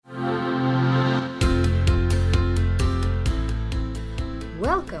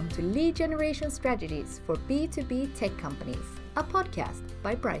to Lead Generation Strategies for B2B Tech Companies, a podcast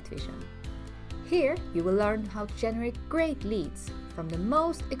by Bright Vision. Here you will learn how to generate great leads from the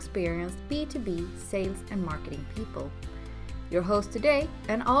most experienced B2B sales and marketing people. Your host today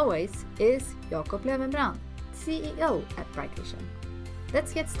and always is Jakob Löwenbrand, CEO at Bright Vision.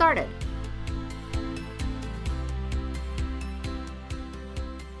 Let's get started.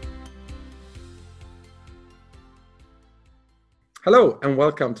 Hello and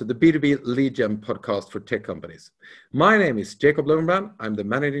welcome to the B2B Lead Gen podcast for tech companies. My name is Jakob Löwenbrand. I'm the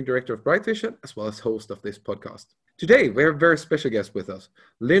Managing Director of Bright Vision as well as host of this podcast. Today we have a very special guest with us,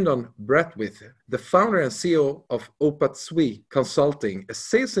 Lyndon Brathwaite, the founder and CEO of Opatsui Consulting, a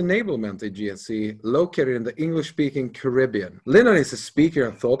sales enablement agency located in the English-speaking Caribbean. Lyndon is a speaker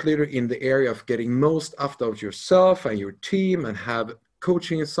and thought leader in the area of getting most out of yourself and your team and have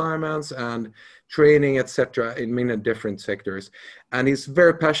coaching assignments and training, etc., in many different sectors. And he's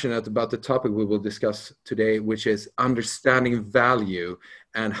very passionate about the topic we will discuss today, which is understanding value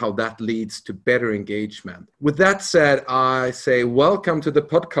and how that leads to better engagement. With that said, I say welcome to the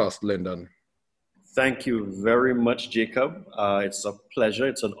podcast, Lyndon. Thank you very much, Jacob. It's a pleasure.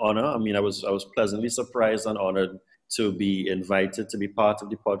 It's an honor. I was pleasantly surprised and honored to be invited to be part of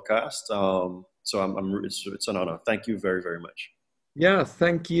the podcast. It's an honor. Thank you very, very much. Yeah,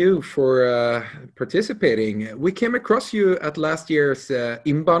 thank you for participating. We came across you at last year's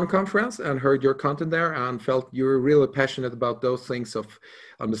Inbound conference and heard your content there and felt you were really passionate about those things of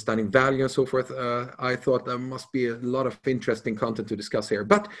understanding value and so forth. I thought there must be a lot of interesting content to discuss here.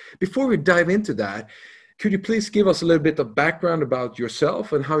 But before we dive into that, could you please give us a little bit of background about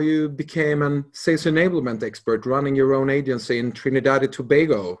yourself and how you became a sales enablement expert running your own agency in Trinidad and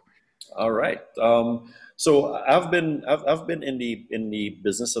Tobago? All right. So I've been in the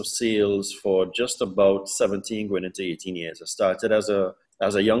business of sales for just about 17, going into 18 years. I started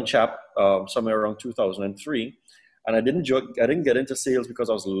as a young chap somewhere around 2003, and I didn't get into sales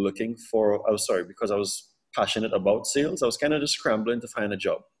because I was passionate about sales. I was kind of just scrambling to find a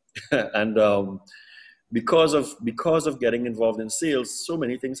job, and because of getting involved in sales, so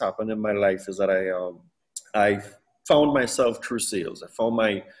many things happened in my life. Is that I found myself through sales. I found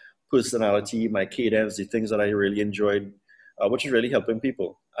my personality, my cadence, the things that I really enjoyed, which is really helping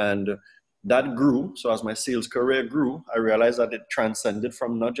people. And that grew. So as my sales career grew, I realized that it transcended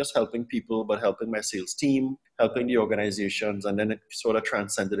from not just helping people, but helping my sales team, helping the organizations. And then it sort of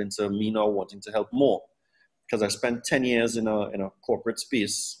transcended into me now wanting to help more. Because I spent 10 years in a corporate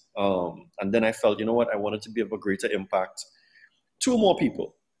space. And then I felt, you know what, I wanted to be of a greater impact to more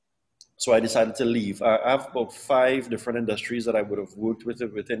people. So I decided to leave. I have about 5 different industries that I would have worked with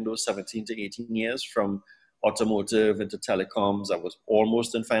within those 17 to 18 years, from automotive into telecoms. I was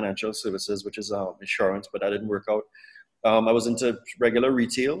almost in financial services, which is insurance, but that didn't work out. I was into regular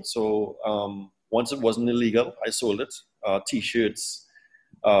retail. So once it wasn't illegal, I sold it. T-shirts,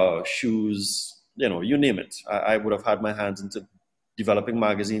 shoes, you name it. I would have had my hands into developing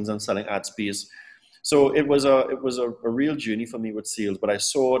magazines and selling ad space. So it was a real journey for me with sales, but I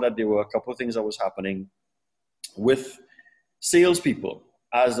saw that there were a couple of things that was happening with salespeople.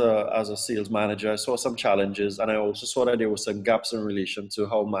 As a sales manager, I saw some challenges, and I also saw that there were some gaps in relation to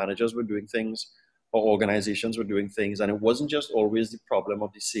how managers were doing things or organizations were doing things, and it wasn't just always the problem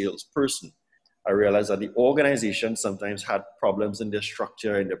of the salesperson. I realized that the organization sometimes had problems in their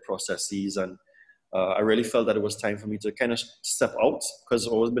structure, in their processes, and I really felt that it was time for me to kind of step out, because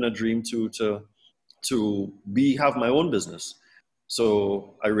it's always been a dream to have my own business.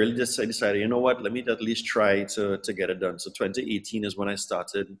 So I really just decided, you know what, let me at least try to get it done. So 2018 is when I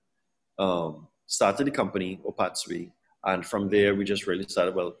started the company, Opatsui. And from there, we just really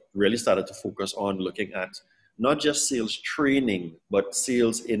started to focus on looking at not just sales training, but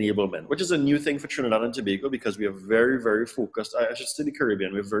sales enablement, which is a new thing for Trinidad and Tobago, because we are very, very focused, I should say the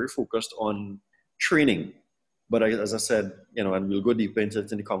Caribbean, we're very focused on training. But as I said, and we'll go deeper into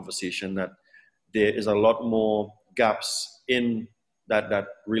it in the conversation, that there is a lot more gaps in that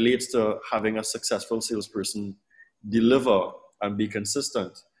relates to having a successful salesperson deliver and be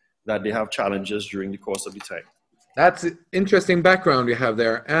consistent, that they have challenges during the course of the time. That's an interesting background you have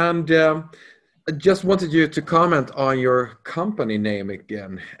there. And I just wanted you to comment on your company name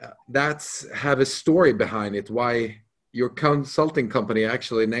again. That's have a story behind it, why your consulting company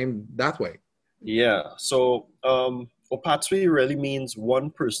actually named that way. Yeah, so Opatsui really means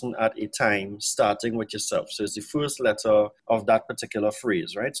one person at a time, starting with yourself. So it's the first letter of that particular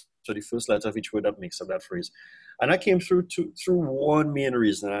phrase, right? So the first letter of each word that makes up that phrase. And I came through one main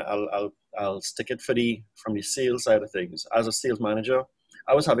reason. I'll stick it from the sales side of things. As a sales manager,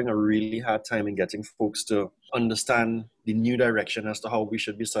 I was having a really hard time in getting folks to understand the new direction as to how we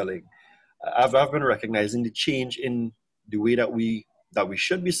should be selling. I've been recognizing the change in the way that we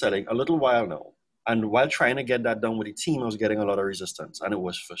should be selling a little while now. And while trying to get that done with the team, I was getting a lot of resistance, and it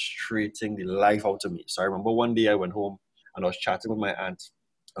was frustrating the life out of me. So I remember one day I went home and I was chatting with my aunt,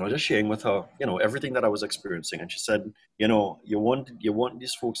 and I was just sharing with her, everything that I was experiencing. And she said, you want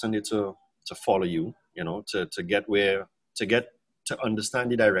these folks in there to follow you, to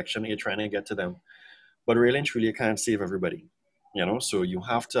understand the direction you're trying to get to them. But really and truly, you can't save everybody. So you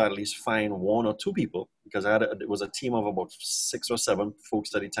have to at least find one or two people, because it was a team of about 6 or 7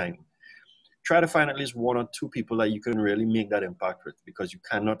 folks at the time. Try to find at least one or two people that you can really make that impact with, because you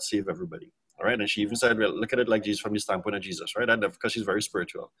cannot save everybody. All right. And she even said, well, look at it like Jesus, from the standpoint of Jesus, right? And because she's very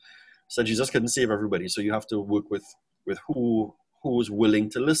spiritual. So Jesus couldn't save everybody. So you have to work with who's willing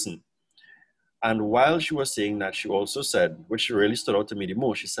to listen. And while she was saying that, she also said, which really stood out to me the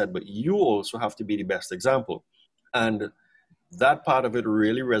most, she said, but you also have to be the best example. And that part of it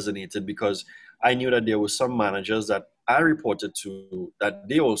really resonated, because I knew that there were some managers that I reported to that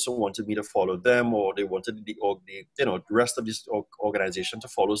they also wanted me to follow them, or they wanted the rest of this organization to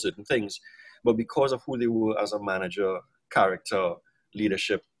follow certain things. But because of who they were as a manager, character,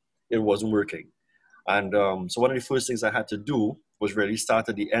 leadership, it wasn't working. And so one of the first things I had to do was really start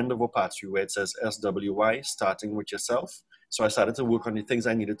at the end of a part 3 where it says SWY, starting with yourself. So I started to work on the things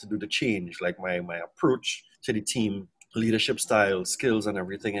I needed to do to change, like my approach to the team, leadership style, skills, and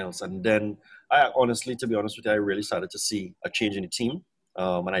everything else. And then to be honest with you, I really started to see a change in the team.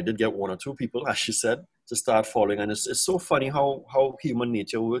 And I did get 1 or 2 people, as she said, to start following. And it's so funny how human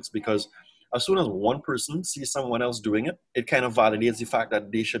nature works, because as soon as one person sees someone else doing it, it kind of validates the fact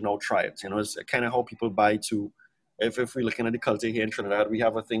that they should now try it. It's kind of how people buy to, if we're looking at the culture here in Trinidad, we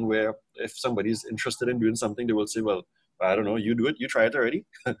have a thing where if somebody's interested in doing something, they will say, well, I don't know, you do it, you try it already.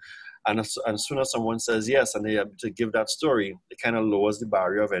 And as soon as someone says yes, and they have to give that story, it kind of lowers the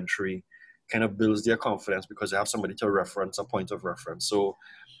barrier of entry, kind of builds their confidence, because they have somebody to reference, a point of reference. So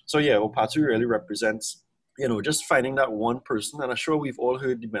yeah, Opatu really represents, just finding that one person. And I'm sure we've all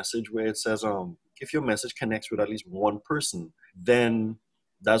heard the message where it says, if your message connects with at least one person, then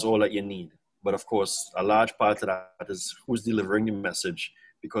that's all that you need. But of course, a large part of that is who's delivering the message,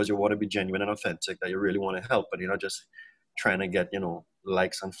 because you want to be genuine and authentic, that you really want to help, and you're not just trying to get,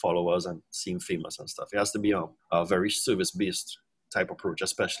 likes and followers and seem famous and stuff. It has to be a very service-based type approach,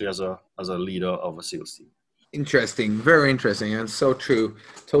 especially as a leader of a sales team. Interesting, very interesting, and so true.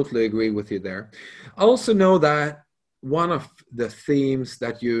 Totally agree with you there. I also know that one of the themes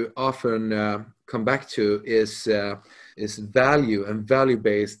that you often come back to is value and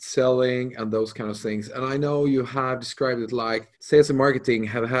value-based selling and those kind of things. And I know you have described it like sales and marketing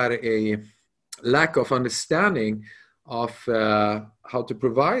have had a lack of understanding of how to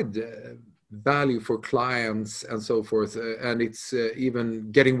provide value for clients and so forth. And it's even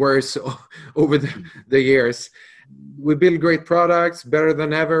getting worse over the years. We build great products, better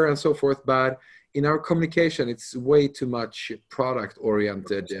than ever and so forth, but in our communication, it's way too much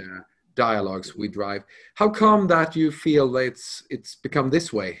product-oriented dialogues we drive. How come that you feel that it's become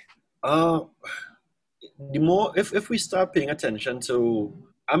this way? The more, if we start paying attention to,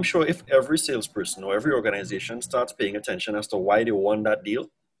 I'm sure if every salesperson or every organization starts paying attention as to why they won that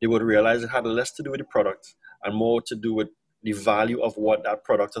deal, they would realize it had less to do with the product and more to do with the value of what that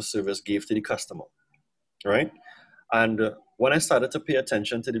product or service gave to the customer, right? And when I started to pay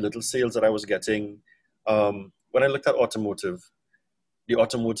attention to the little sales that I was getting, when I looked at automotive,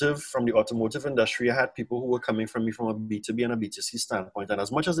 from the automotive industry, I had people who were coming from me from a B2B and a B2C standpoint. And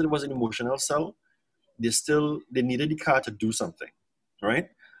as much as it was an emotional sell, they needed the car to do something, right?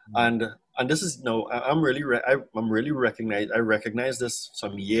 Mm-hmm. And this is, I recognize this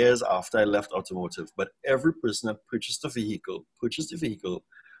some years after I left automotive, but every person that purchased the vehicle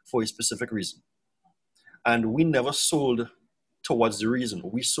for a specific reason. And we never sold towards the reason.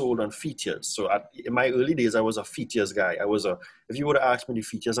 We sold on features. So in my early days, I was a features guy. If you would have asked me the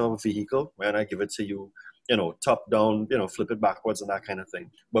features of a vehicle, man, I give it to you, top down, flip it backwards and that kind of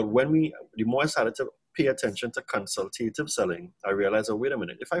thing. But the more I started to pay attention to consultative selling, I realized, wait a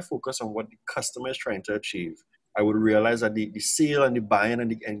minute, if I focus on what the customer is trying to achieve, I would realize that the sale and the buying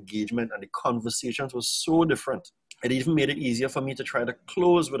and the engagement and the conversations was so different. It even made it easier for me to try to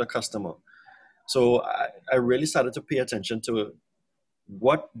close with a customer. So I really started to pay attention to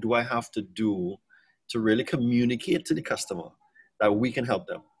what do I have to do to really communicate to the customer that we can help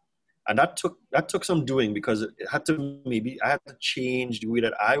them. And that took some doing, because I had to change the way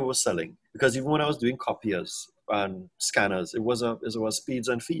that I was selling. Because even when I was doing copiers and scanners, it was speeds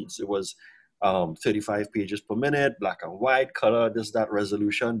and feeds. It was 35 pages per minute, black and white, color, this, that,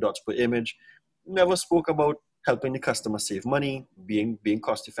 resolution, dots per image. Never spoke about helping the customer save money, being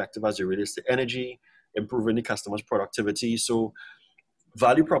cost effective as it relates to energy, improving the customer's productivity. So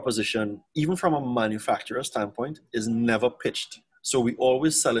value proposition, even from a manufacturer standpoint, is never pitched. So we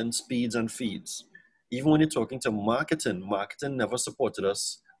always sell in speeds and feeds. Even when you're talking to marketing never supported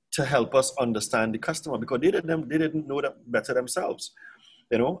us to help us understand the customer because they didn't know that better themselves.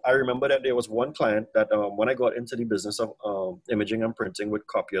 You know, I remember that there was one client that when I got into the business of imaging and printing with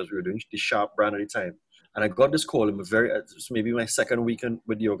copiers, we were doing the Sharp brand at the time. And I got this call in maybe my second weekend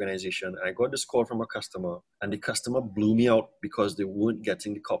with the organization. And I got this call from a customer, and the customer blew me out because they weren't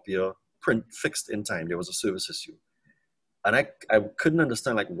getting the copier print fixed in time. There was a service issue. And I couldn't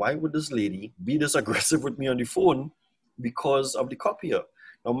understand, like, why would this lady be this aggressive with me on the phone because of the copier?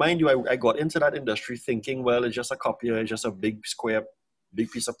 Now, mind you, I got into that industry thinking, well, it's just a copier, it's just a big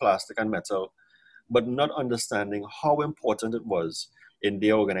piece of plastic and metal, but not understanding how important it was in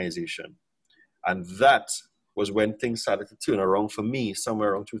their organization. And that was when things started to turn around for me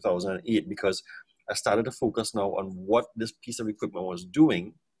somewhere around 2008, because I started to focus now on what this piece of equipment was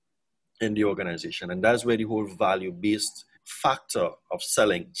doing in the organization. And that's where the whole value-based factor of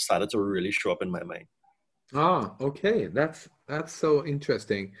selling started to really show up in my mind. Ah, okay. That's so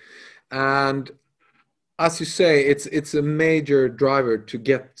interesting. And as you say, it's a major driver to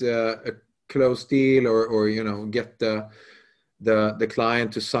get a close deal or you know, get the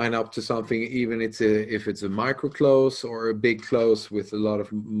client to sign up to something, even if it's a micro close or a big close with a lot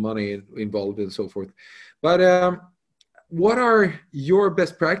of money involved and so forth. But what are your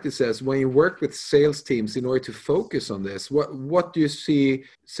best practices when you work with sales teams in order to focus on this? What do you see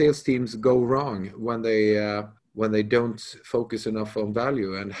sales teams go wrong when they don't focus enough on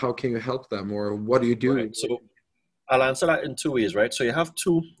value, and how can you help them, or what do you do? Right. So I'll answer that in two ways, right? So you have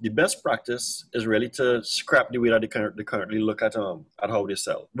two. The best practice is really to scrap the way that they currently look at how they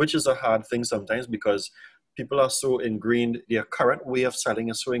sell, which is a hard thing sometimes because people are so ingrained, their current way of selling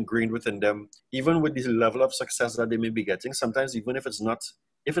is so ingrained within them, even with the level of success that they may be getting. Sometimes even if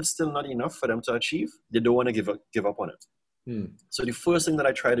it's still not enough for them to achieve, they don't want to give up on it. So the first thing that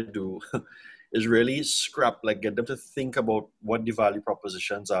I try to do is really get them to think about what the value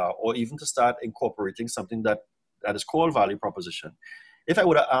propositions are, or even to start incorporating something that is called value proposition. If I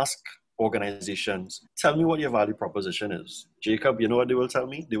were to ask organizations, tell me what your value proposition is, Jacob, you know what they will tell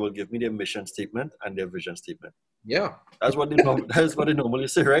me? They will give me their mission statement and their vision statement. Yeah. That's what they normally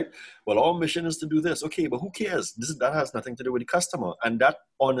say, right? Well, our mission is to do this. Okay, but who cares? That has nothing to do with the customer. And that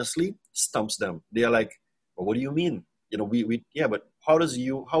honestly stumps them. They are like, well, what do you mean? You know, but how is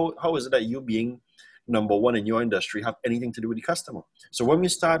it that you being number one in your industry have anything to do with the customer? So when we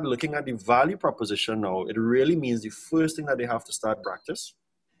start looking at the value proposition now, it really means the first thing that they have to start practice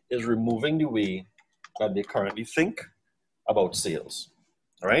is removing the way that they currently think about sales,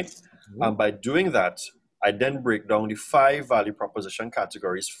 all right? Mm-hmm. And by doing that, I then break down the 5 value proposition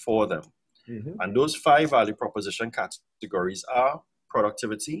categories for them. Mm-hmm. And those 5 value proposition categories are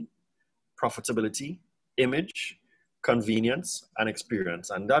productivity, profitability, image, convenience, and experience.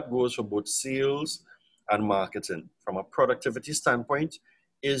 And that goes for both sales and marketing. From a productivity standpoint,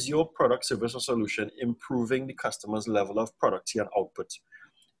 is your product, service, or solution improving the customer's level of productivity and output?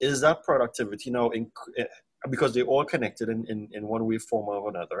 Is that productivity now, because they're all connected in one way, form, or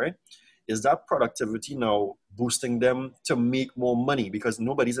another, right? Is that productivity now boosting them to make more money? Because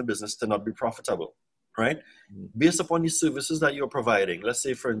nobody's in business to not be profitable, right? Mm-hmm. Based upon the services that you're providing, let's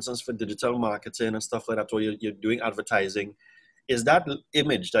say, for instance, for digital marketing and stuff like that, or you're doing advertising, is that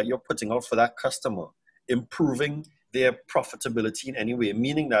image that you're putting out for that customer improving their profitability in any way?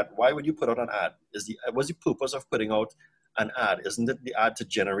 Meaning that, why would you put out an ad? What's the purpose of putting out an ad? Isn't it the ad to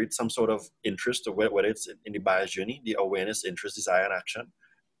generate some sort of interest, or whether it's in the buyer's journey, the awareness, interest, desire, and action?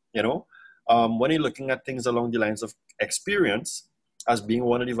 You know, when you're looking at things along the lines of experience as being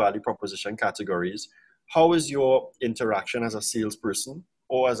one of the value proposition categories, how is your interaction as a salesperson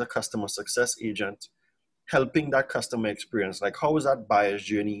or as a customer success agent helping that customer experience? Like, how is that buyer's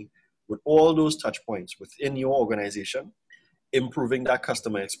journey with all those touch points within your organization improving that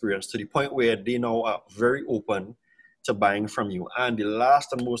customer experience to the point where they now are very open to buying from you? And the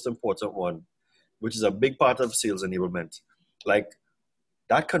last and most important one, which is a big part of sales enablement, like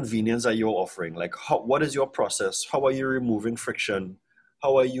that convenience that you're offering. Like, what is your process? How are you removing friction?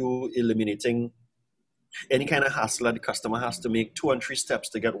 How are you eliminating any kind of hassle that the customer has to make 2 and 3 steps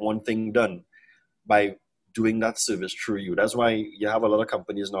to get one thing done by doing that service through you? That's why you have a lot of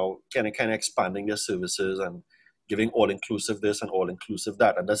companies now kind of expanding their services and giving all-inclusive this and all-inclusive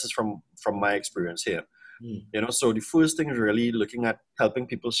that. And this is from my experience here. You know, so the first thing is really looking at helping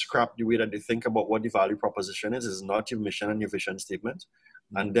people scrap the way that they think about what the value proposition is not your mission and your vision statement.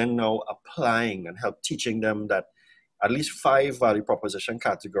 And then now applying and help teaching them that at least 5 value proposition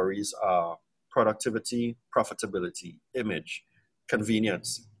categories are productivity, profitability, image,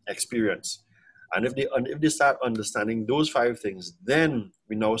 convenience, experience. And if they start understanding those 5 things, then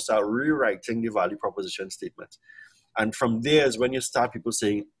we now start rewriting the value proposition statement. And from there is when you start people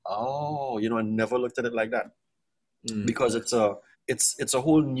saying, oh, you know, I never looked at it like that. Because it's a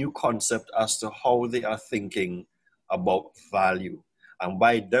whole new concept as to how they are thinking about value. And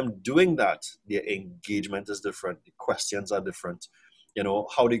by them doing that, their engagement is different. The questions are different. You know,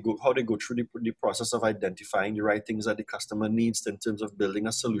 how they go through the process of identifying the right things that the customer needs in terms of building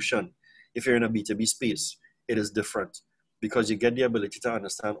a solution. If you're in a B2B space, it is different because you get the ability to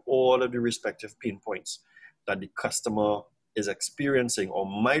understand all of the respective pain points that the customer is experiencing or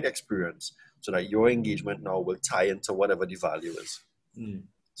might experience, so that your engagement now will tie into whatever the value is.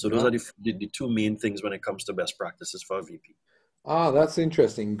 So those are the 2 main things when it comes to best practices for a VP. Ah, that's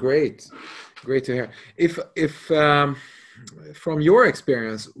interesting. Great to hear. If from your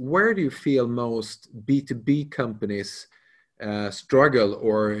experience, where do you feel most B2B companies struggle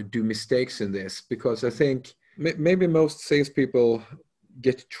or do mistakes in this? Because I think maybe most salespeople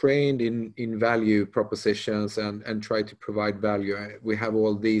get trained in value propositions and try to provide value. We have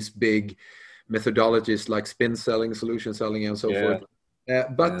all these big methodologies like spin selling, solution selling, and so forth.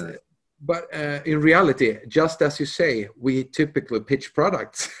 But in reality, just as you say, we typically pitch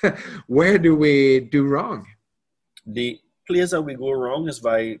products. Where do we do wrong? The place that we go wrong is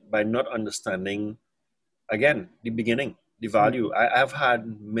by not understanding, again, the beginning, the value. I've had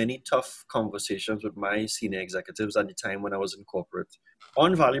many tough conversations with my senior executives at the time when I was in corporate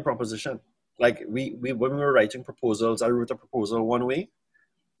on value proposition. Like when we were writing proposals, I wrote a proposal one way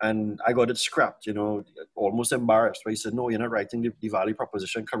and I got it scrapped, you know, almost embarrassed. Where he said, no, you're not writing the value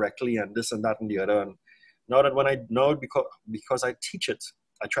proposition correctly and this and that and the other. And now because I teach it,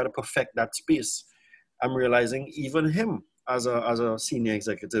 I try to perfect that space. I'm realizing even him as a senior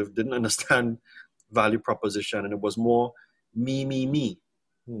executive didn't understand value proposition, and it was more me.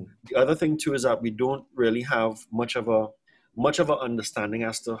 The other thing too is that we don't really have much of a understanding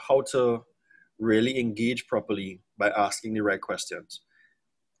as to how to really engage properly by asking the right questions.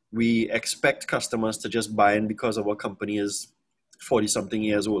 We expect customers to just buy in because our company is 40-something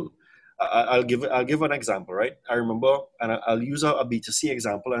years old. I'll give an example, right? I remember, and I'll use a B2C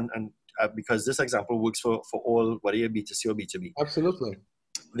example, and because this example works for all, whether you're B2C or B2B. Absolutely.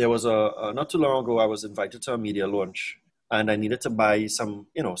 There was not too long ago, I was invited to a media launch, and I needed to buy some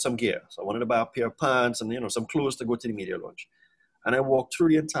gear. So I wanted to buy a pair of pants and, some clothes to go to the media launch. And I walked through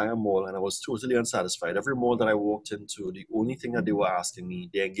the entire mall and I was totally unsatisfied. Every mall that I walked into, the only thing that they were asking me,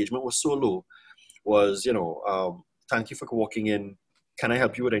 the engagement was so low, was, thank you for walking in. Can I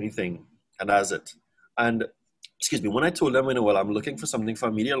help you with anything? And that's it. And excuse me, when I told them, well, I'm looking for something for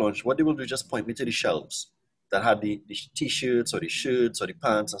a media launch, what they will do is just point me to the shelves that had the t-shirts or the shirts or the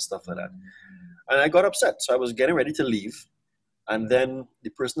pants and stuff like that. And I got upset. So I was getting ready to leave. And then the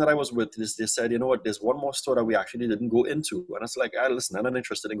person that I was with, they said, you know what, there's one more store that we actually didn't go into. And I was like, listen, I'm not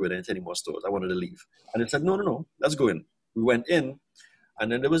interested in going into any more stores. I wanted to leave. And they said, no, let's go in. We went in.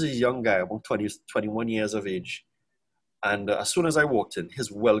 And then there was a young guy, about 20, 21 years of age. And as soon as I walked in,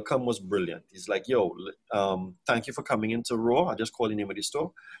 his welcome was brilliant. He's like, yo, thank you for coming into Raw. I just called the name of the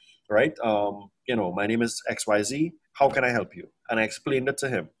store, right? My name is XYZ. How can I help you? And I explained it to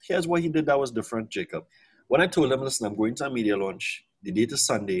him. Here's what he did that was different, Jacob. When I told him, listen, I'm going to a media launch. The date is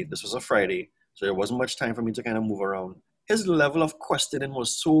Sunday. This was a Friday. So there wasn't much time for me to kind of move around. His level of questioning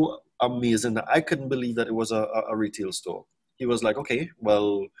was so amazing that I couldn't believe that it was a retail store. He was like, okay,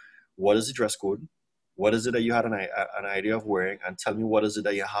 well, what is the dress code? What is it that you had an idea of wearing? And tell me what is it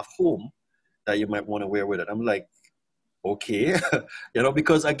that you have home that you might want to wear with it. I'm like, okay,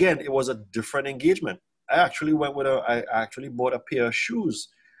 because again, it was a different engagement. I actually bought a pair of shoes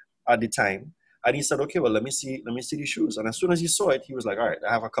at the time. And he said, okay, well, let me see the shoes. And as soon as he saw it, he was like, all right,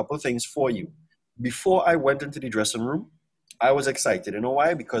 I have a couple of things for you. Before I went into the dressing room, I was excited. You know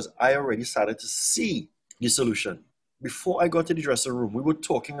why? Because I already started to see the solution. Before I got to the dressing room, we were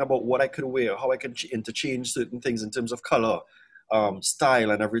talking about what I could wear, how I could interchange certain things in terms of color,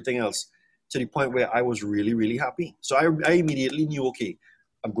 style, and everything else, to the point where I was really, really happy. So I immediately knew, okay,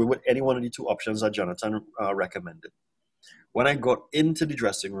 I'm going with any one of the 2 options that Jonathan recommended. When I got into the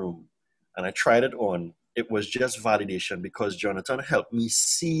dressing room and I tried it on, it was just validation because Jonathan helped me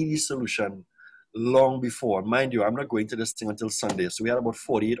see the solution long before. Mind you, I'm not going to this thing until Sunday, so we had about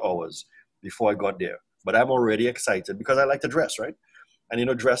 48 hours before I got there. But I'm already excited because I like to dress, right?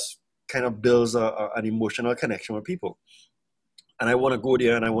 And dress kind of builds an emotional connection with people. And I want to go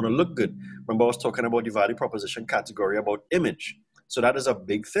there and I want to look good. Remember, I was talking about the value proposition category about image. So that is a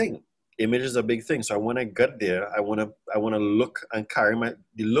big thing. Image is a big thing. So when I get there, I want to look and carry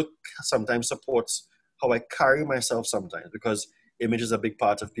the look sometimes supports how I carry myself sometimes, because image is a big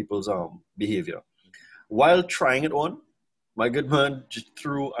part of people's behavior. While trying it on, my good man just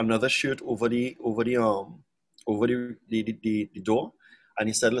threw another shirt over the door, and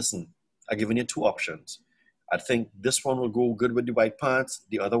he said, "Listen, I've given you two options. I think this one will go good with the white pants.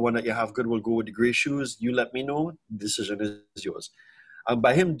 The other one that you have good will go with the gray shoes. You let me know. The decision is yours." And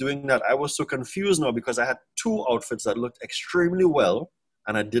by him doing that, I was so confused now because I had two outfits that looked extremely well,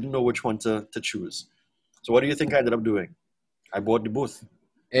 and I didn't know which one to choose. So what do you think I ended up doing? I bought the both.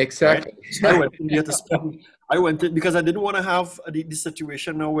 Exactly. Right? So I went in there to spend. I went in because I didn't want to have the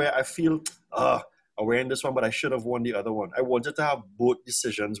situation now where I feel, I'm wearing this one, but I should have worn the other one. I wanted to have both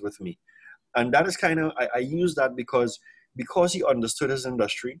decisions with me. And that is kind of, I use that because he understood his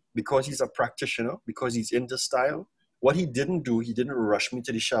industry, because he's a practitioner, because he's into style. What he didn't do, he didn't rush me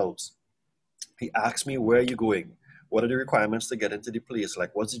to the shelves. He asked me, where are you going? What are the requirements to get into the place?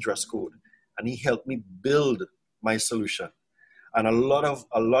 Like, what's the dress code? And he helped me build my solution. And a lot of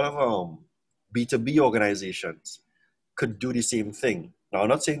B2B organizations could do the same thing. Now, I'm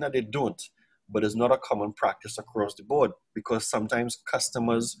not saying that they don't, but it's not a common practice across the board, because sometimes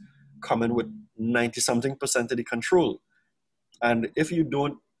customers come in with 90-something% of the control. And if you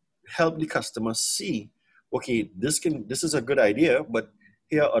don't help the customer see, okay, this is a good idea, but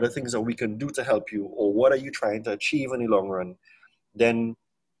here are other things that we can do to help you, or what are you trying to achieve in the long run, then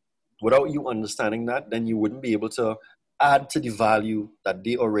without you understanding that, then you wouldn't be able to add to the value that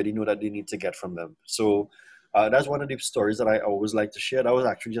they already know that they need to get from them. So that's one of the stories that I always like to share. That was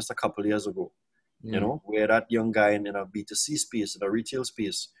actually just a couple of years ago, where that young guy in a B2C space, in a retail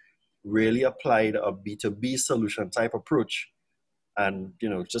space, really applied a B2B solution type approach, and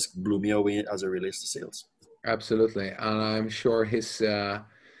just blew me away as it relates to sales. Absolutely. And I'm sure his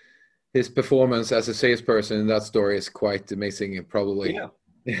performance as a salesperson in that story is quite amazing, probably. Yeah.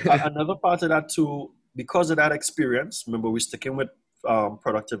 Another part of that too, because of that experience, remember we're sticking with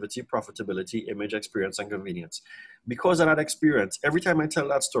productivity, profitability, image, experience, and convenience. Because of that experience, every time I tell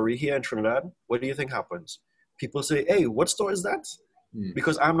that story here in Trinidad, what do you think happens? People say, "Hey, what store is that?"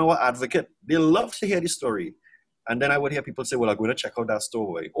 Because I'm now an advocate. They love to hear the story. And then I would hear people say, "Well, I'm going to check out that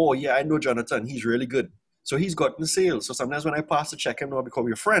store. Oh yeah, I know Jonathan. He's really good. So he's gotten sales." So sometimes when I pass to check him now, because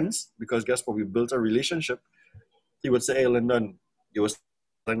we're friends, because guess what? We built a relationship. He would say, "Hey, Lyndon, you was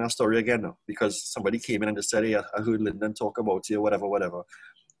telling that story again now, because somebody came in and just said, hey, I heard Lyndon talk about you, whatever."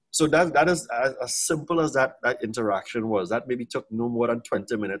 So that is as simple as that interaction was. That maybe took no more than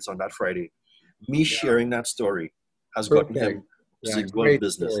 20 minutes on that Friday. Me sharing that story has gotten him to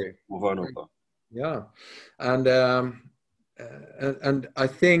business over and over. Yeah. And I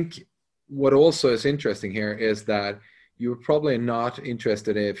think what also is interesting here is that you're probably not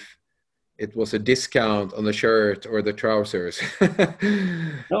interested if it was a discount on the shirt or the trousers.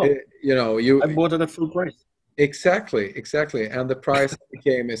 No, I bought it at full price. Exactly. And the price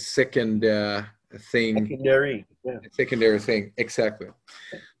became a second thing. Secondary thing. Exactly.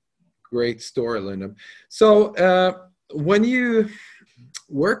 Great story, Lyndon. So when you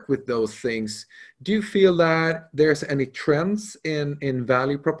work with those things, do you feel that there's any trends in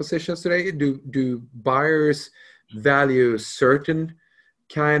value propositions today? Do buyers value certain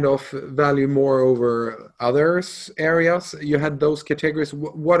kind of value more over others areas? You had those categories.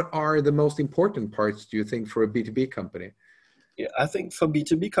 What are the most important parts, do you think, for a B2B company? Yeah, I think for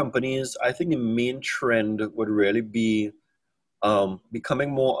B2B companies, I think the main trend would really be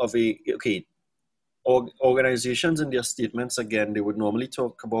becoming more of organizations in their statements, again, they would normally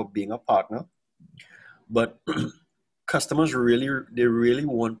talk about being a partner, but customers really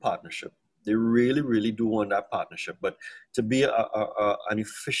want partnership. They really do want that partnership. But to be an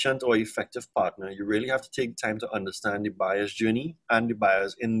efficient or effective partner, you really have to take time to understand the buyer's journey and the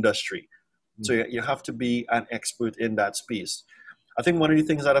buyer's industry. So you have to be an expert in that space. I think one of the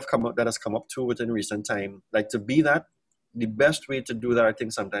things that has come up too within recent time, like to be that, the best way to do that, I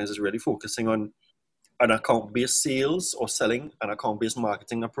think sometimes is really focusing on an account-based sales or selling an account-based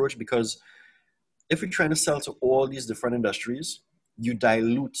marketing approach. Because if you're trying to sell to all these different industries, you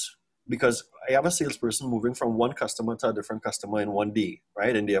dilute. Because I have a salesperson moving from one customer to a different customer in one day,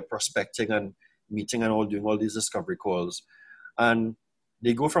 right? And they are prospecting and meeting and doing all these discovery calls. And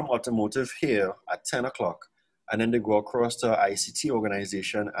they go from automotive here at 10 o'clock, and then they go across to an ICT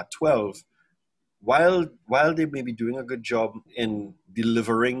organization at 12. While they may be doing a good job in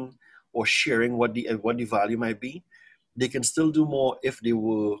delivering or sharing what the value might be, they can still do more if they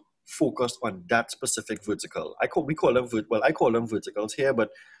were focused on that specific vertical. I call them verticals here, but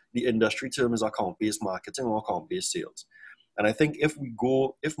the industry term is account-based marketing or account-based sales. And I think if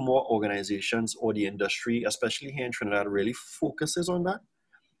more organizations or the industry, especially here in Trinidad, really focuses on that,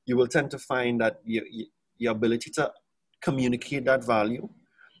 you will tend to find that your ability to communicate that value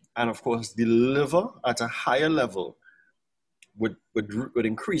and, of course, deliver at a higher level would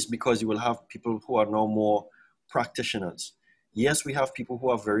increase, because you will have people who are now more practitioners. Yes, we have people who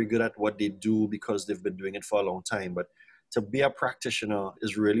are very good at what they do because they've been doing it for a long time, but to be a practitioner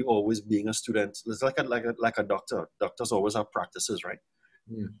is really always being a student. It's like a doctor. Doctors always have practices, right?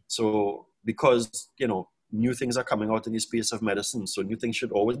 Yeah. So because, new things are coming out in the space of medicine, so new things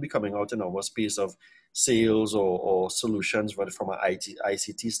should always be coming out in our space of sales or solutions, whether from an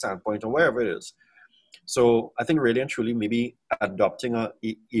ICT standpoint or wherever it is. So I think really and truly maybe adopting a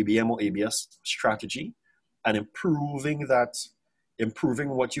ABM or ABS strategy and improving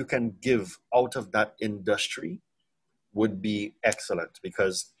what you can give out of that industry would be excellent,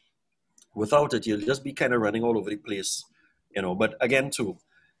 because without it, you'll just be kind of running all over the place, But again, too,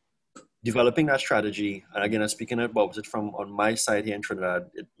 developing that strategy, and again, I'm speaking about it from on my side here in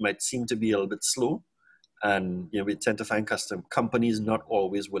Trinidad, it might seem to be a little bit slow, and we tend to find companies not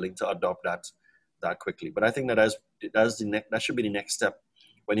always willing to adopt that quickly. But I think that should be the next step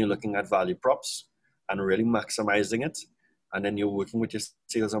when you're looking at value props and really maximizing it. And then you're working with your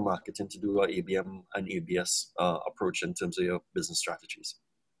sales and marketing to do an ABM and ABS approach in terms of your business strategies.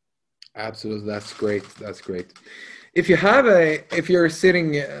 Absolutely, that's great. That's great. If you're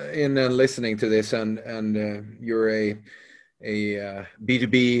sitting in and listening to this, and you're a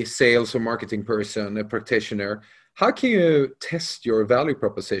B2B sales or marketing person, a practitioner, how can you test your value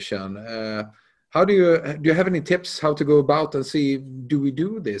proposition? How do you have any tips how to go about and see, do we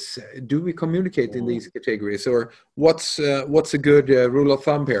do this? Do we communicate in these categories? Or what's a good rule of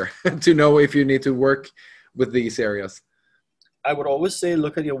thumb here to know if you need to work with these areas? I would always say,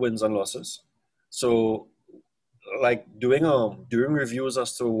 look at your wins and losses. So like doing reviews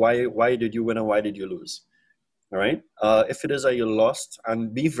as to why did you win and why did you lose? All right. If it is that you lost,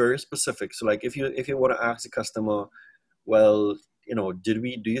 and be very specific. So like if you want to ask the customer, well, do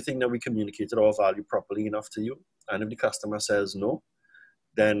you think that we communicated our value properly enough to you? And if the customer says no,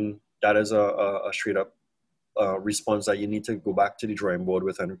 then that is a straight up response that you need to go back to the drawing board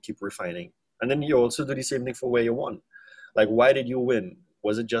with and keep refining. And then you also do the same thing for where you won. Like, why did you win?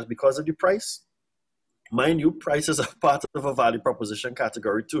 Was it just because of the price? Mind you, price is a part of a value proposition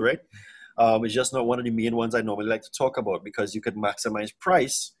category too, right? It's just not one of the main ones I normally like to talk about, because you could maximize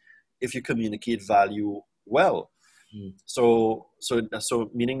price if you communicate value well. So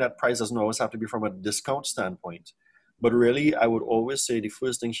meaning that price doesn't always have to be from a discount standpoint. But really, I would always say the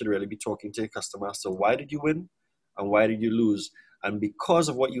first thing should really be talking to your customer. So why did you win and why did you lose? And because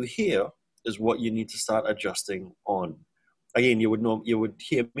of what you hear is what you need to start adjusting on. Again, you would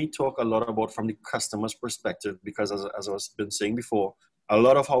hear me talk a lot about from the customer's perspective, because as I was been saying before, a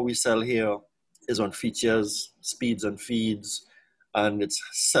lot of how we sell here is on features, speeds and feeds, and it's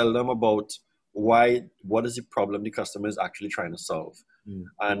seldom about what is the problem the customer is actually trying to solve.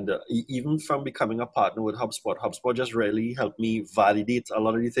 And even from becoming a partner with HubSpot just really helped me validate a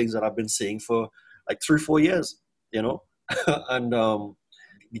lot of the things that I've been saying for like 3-4 years, and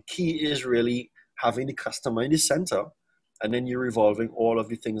the key is really having the customer in the center, and then you're revolving all of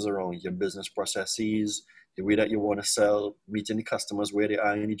the things around your business processes, the way that you want to sell, meeting the customers where they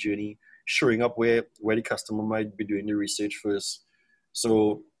are in the journey, showing up where the customer might be doing the research first.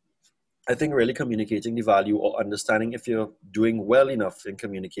 So I think really communicating the value, or understanding if you're doing well enough in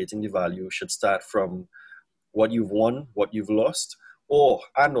communicating the value, should start from what you've won, what you've lost,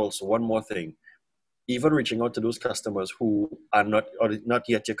 and also one more thing, even reaching out to those customers who are not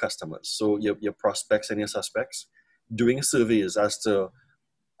yet your customers. So your prospects and your suspects, doing surveys as to,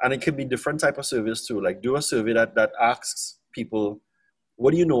 and it could be different type of surveys too, like do a survey that asks people,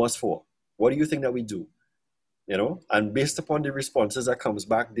 what do you know us for? What do you think that we do? And based upon the responses that comes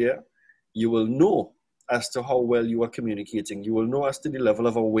back there, you will know as to how well you are communicating. You will know as to the level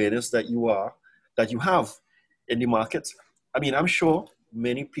of awareness that you have in the market. I mean, I'm sure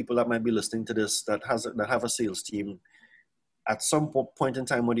many people that might be listening to this that have a sales team, at some point in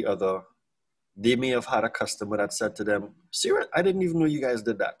time or the other, they may have had a customer that said to them, "Sarah, I didn't even know you guys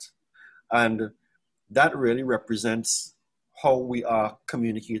did that." And that really represents how we are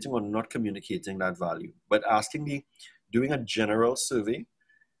communicating or not communicating that value. But doing a general survey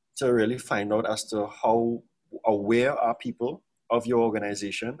to really find out as to how aware are people of your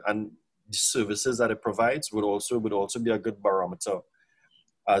organization and the services that it provides would also be a good barometer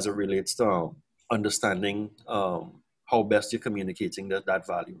as it relates to understanding how best you're communicating that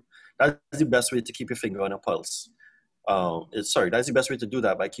value. That's the best way to keep your finger on a pulse. That's the best way to do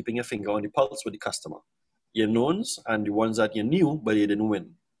that, by keeping your finger on the pulse with the customer. Your knowns and the ones that you knew but you didn't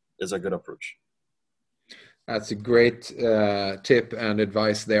win is a good approach. That's a great tip and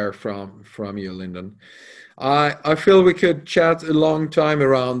advice there from you, Lyndon. I feel we could chat a long time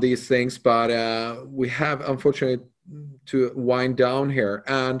around these things, but we have unfortunately to wind down here.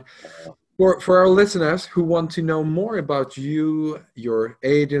 And for our listeners who want to know more about you, your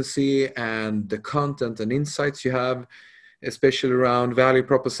agency, and the content and insights you have, especially around value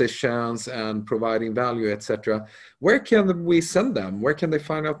propositions and providing value, etc., where can we send them? Where can they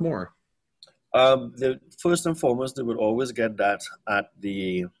find out more? First and foremost, they would always get that at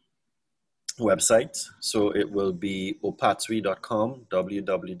the website. So it will be opatswy.com,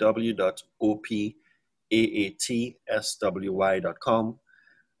 www.opaatswy.com.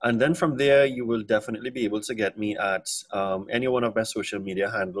 And then from there, you will definitely be able to get me at any one of my social media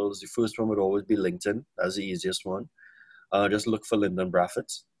handles. The first one would always be LinkedIn. That's the easiest one. Just look for Lyndon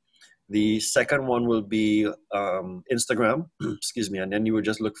Braffett. The second one will be Instagram, excuse me, and then you will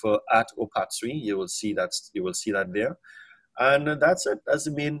just look for @opatswy. You will see that there, and that's it. That's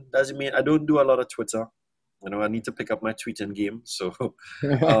the main. I don't do a lot of Twitter. I need to pick up my tweeting game. So,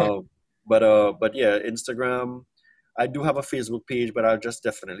 but yeah, Instagram. I do have a Facebook page, but I'll just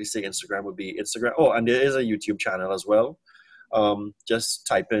definitely say Instagram would be Instagram. Oh, and there is a YouTube channel as well. Just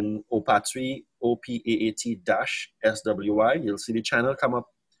type in Opatswy, OPAAT-SWY. You'll see the channel come up.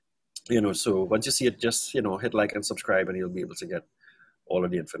 So once you see it, just, hit like and subscribe, and you'll be able to get all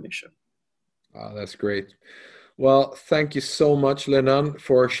of the information. That's great. Well, thank you so much, Lyndon,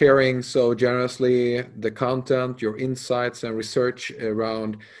 for sharing so generously the content, your insights and research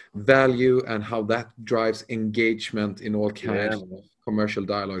around value and how that drives engagement in all kinds of commercial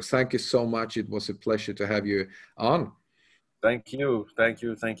dialogues. Thank you so much. It was a pleasure to have you on. Thank you very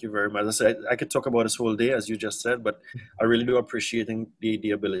much. As I said, I could talk about this whole day, as you just said, but I really do appreciate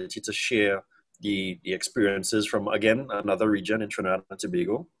the ability to share the experiences from, again, another region in Trinidad and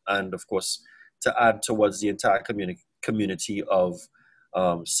Tobago, and of course, to add towards the entire community of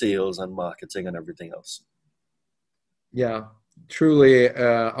sales and marketing and everything else. Yeah, truly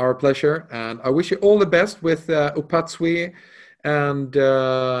our pleasure. And I wish you all the best with Opatswy and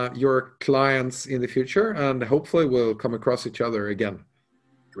your clients in the future, and hopefully we'll come across each other again.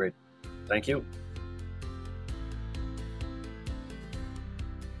 Great. Thank you.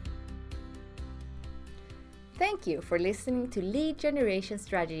 Thank you for listening to Lead Generation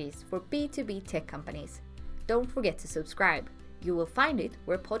Strategies for B2B tech companies. Don't forget to subscribe. You will find it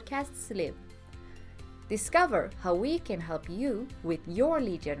where podcasts live. Discover how we can help you with your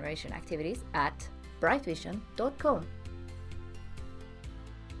lead generation activities at brightvision.com.